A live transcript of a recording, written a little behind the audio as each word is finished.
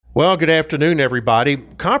Well, good afternoon, everybody.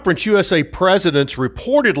 Conference USA presidents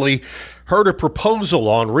reportedly heard a proposal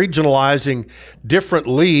on regionalizing different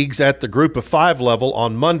leagues at the Group of Five level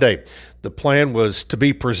on Monday. The plan was to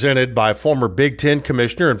be presented by former Big Ten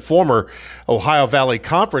commissioner and former Ohio Valley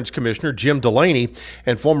Conference commissioner Jim Delaney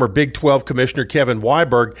and former Big 12 commissioner Kevin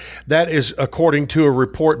Weiberg. That is according to a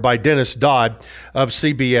report by Dennis Dodd of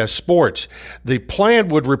CBS Sports. The plan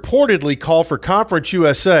would reportedly call for Conference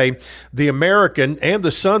USA, the American, and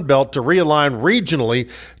the Sun Belt to realign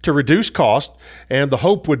regionally to reduce cost, and the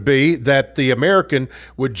hope would be that the American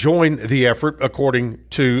would join the effort, according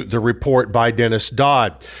to the report by Dennis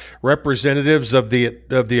Dodd. Representatives of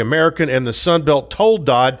the American and the Sun Belt told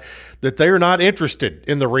Dodd that they are not interested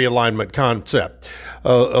in the realignment concept.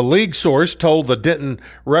 A league source told the Denton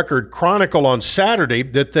Record Chronicle on Saturday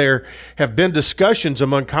that there have been discussions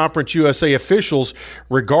among Conference USA officials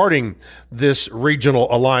regarding this regional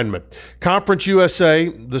alignment. Conference USA,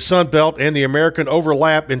 the Sun Belt, and the American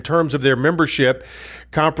overlap in terms of their membership.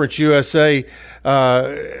 Conference USA,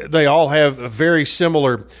 they all have very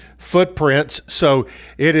similar footprints. So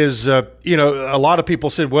it is, a lot of people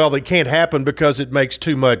said, well, they can't happen because it makes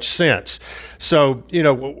too much sense. So,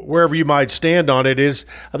 wherever you might stand on it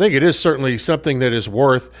I think it is certainly something that is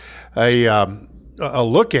worth a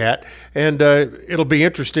look at, and it'll be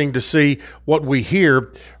interesting to see what we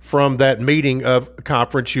hear from that meeting of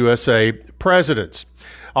Conference USA presidents.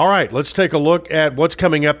 All right, let's take a look at what's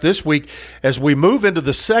coming up this week as we move into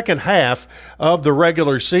the second half of the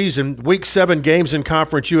regular season. Week 7 games in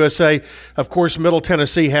Conference USA. Of course, Middle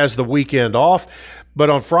Tennessee has the weekend off, but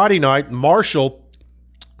on Friday night, Marshall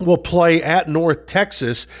will play at North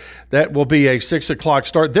Texas. That will be a 6 o'clock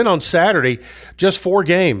start. Then on Saturday, just 4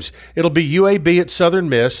 games. It'll be UAB at Southern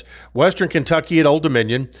Miss, Western Kentucky at Old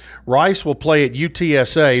Dominion, Rice will play at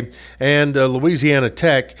UTSA, and Louisiana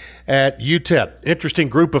Tech at UTEP. Interesting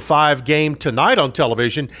Group of 5 game tonight on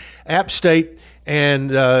television. App State and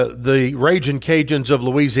the Ragin' Cajuns of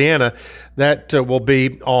Louisiana. That will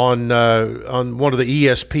be on one of the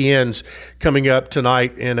ESPNs coming up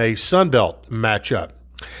tonight in a Sun Belt matchup.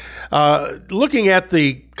 Looking at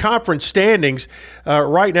the conference standings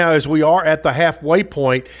right now as we are at the halfway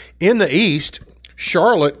point in the East,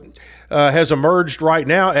 Charlotte has emerged right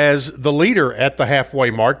now as the leader at the halfway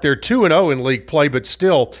mark. They're 2-0 in league play, but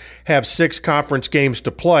still have 6 conference games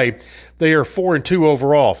to play. They are 4-2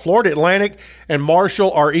 overall. Florida Atlantic and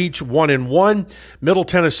Marshall are each 1-1. Middle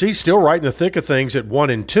Tennessee still right in the thick of things at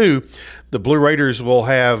 1-2. The Blue Raiders will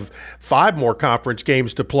have 5 more conference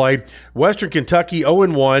games to play. Western Kentucky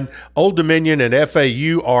 0-1. Old Dominion and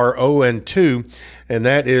FAU are 0-2. And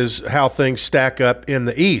that is how things stack up in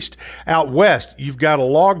the East. Out west, you've got a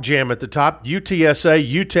logjam at the top. UTSA,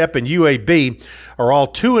 UTEP, and UAB are all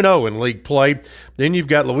 2-0 in league play. Then you've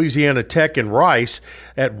got Louisiana Tech and Rice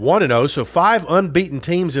at 1-0. So 5 unbeaten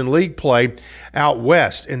teams in league play out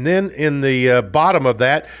west. And then in the bottom of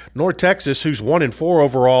that, North Texas, who's 1-4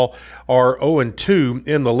 overall, are 0-2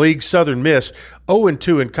 in the league. Southern Miss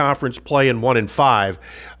 0-2 in conference play and 1-5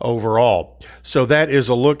 overall. So that is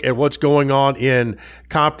a look at what's going on in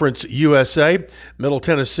Conference USA. Middle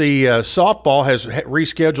Tennessee softball has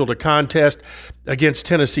rescheduled a contest against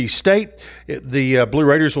Tennessee State. The Blue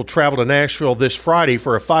Raiders will travel to Nashville this Friday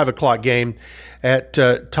for a 5 o'clock game at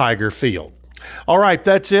Tiger Field. All right,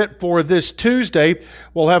 that's it for this Tuesday.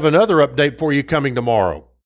 We'll have another update for you coming tomorrow.